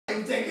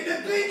I'm taking a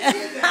picture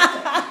then.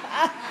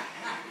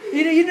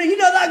 You're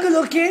not that good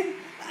looking.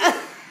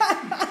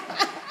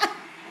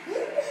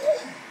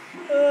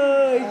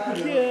 Oh,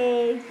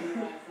 God.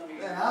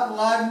 I've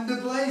livened the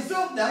place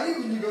up now. You're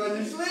going to go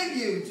to sleep,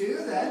 you two,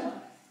 then.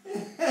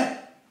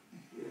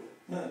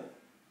 When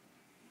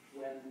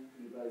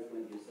you both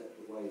went your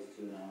separate ways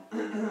 2.5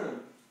 years ago,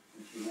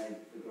 and she made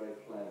the great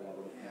play about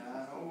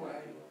what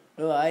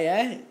Oh,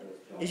 yeah.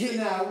 Is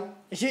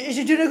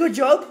she doing a good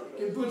job?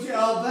 You can put it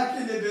all back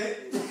in a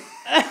bit.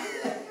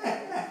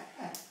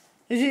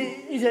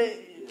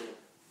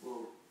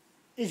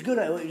 He's good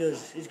at what he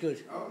does. He's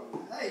good. Oh,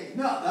 hey,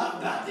 not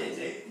that bad, is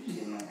it?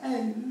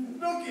 And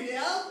look at it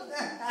up.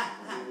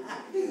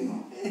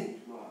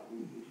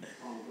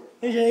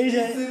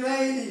 It's the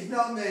rain, it's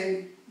not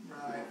me.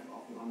 Right.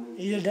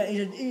 He's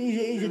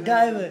a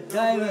diver.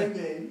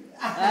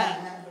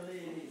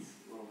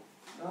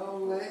 Oh,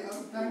 wait,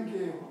 oh, thank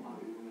you.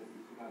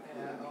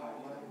 Yeah, oh,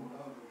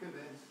 look at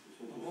this.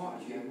 I'm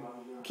watching.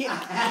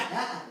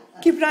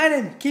 Keep an eye on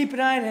him. Keep an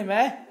eye on him,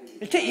 eh?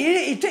 He'll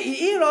take your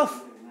ear off.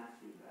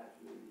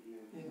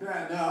 You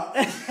better not.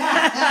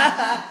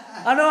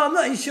 I know, I'm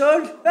not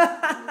insured. I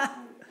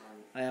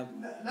am.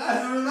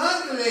 Neither am I,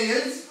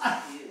 ears.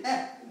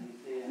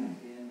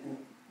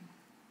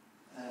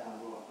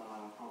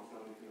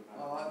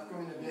 Oh, that's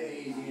going a bit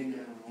easier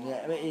now.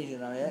 Yeah, a bit easier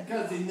now, yeah.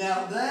 Because he's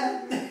knelt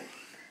there.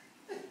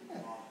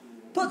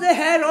 Put the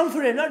hair on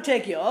for him, not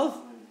take it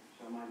off.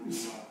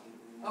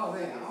 Oh,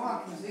 there. Oh, I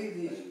can see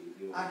this.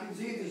 I can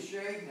see the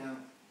shape now.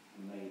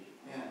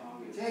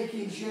 Yeah.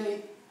 Taking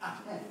shape.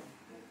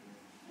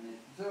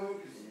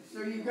 So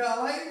you've got a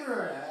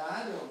labourer?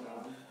 I don't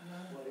know.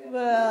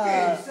 Well,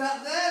 Okay, he sat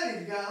there,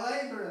 he's got a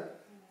labourer.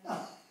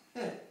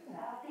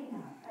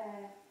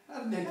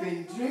 I'd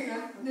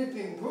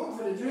nipping pub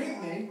for the drink,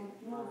 mate.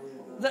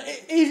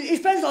 he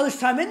spends all this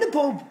time in the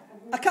pub.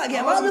 I can't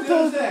get him out of the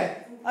pub.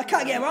 I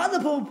can't get him out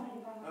of the pub.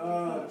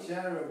 Oh,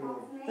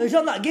 terrible. He's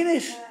on that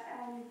Guinness.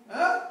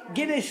 Huh?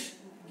 Guinness.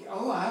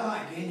 Oh, I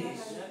like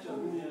Guinness.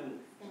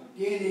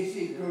 Guinness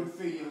is good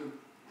for you.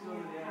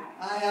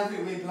 I have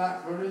it with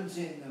black currants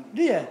in them.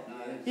 Do you?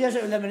 He has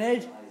it with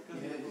lemonade.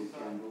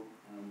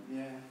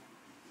 Yeah.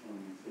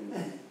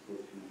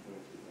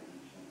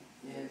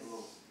 Yes.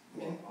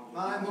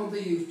 My mother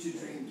used to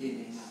drink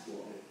Guinness,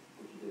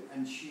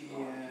 and she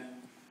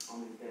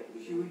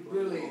was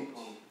brilliant.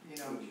 You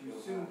know, she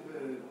was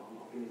superb.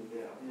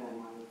 Yeah.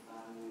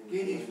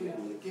 Guinness was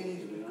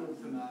good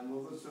for my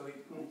mother, so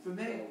it's good for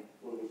me.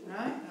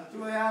 Right? That's the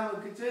way I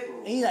look at it.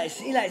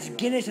 He likes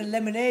Guinness and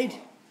lemonade.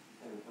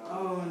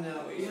 Oh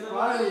no, it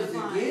spoils the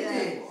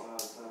Guinness.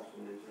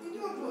 You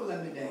don't put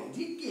lemonade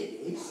in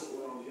Guinness.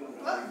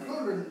 Black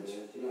currant.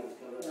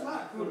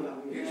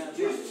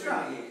 Just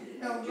try it.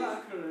 No,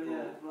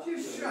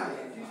 just try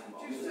it.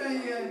 Just say,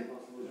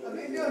 I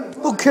think no.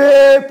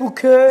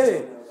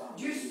 Bouquet.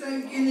 Just say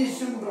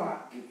Guinness and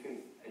black.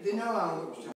 They know how much.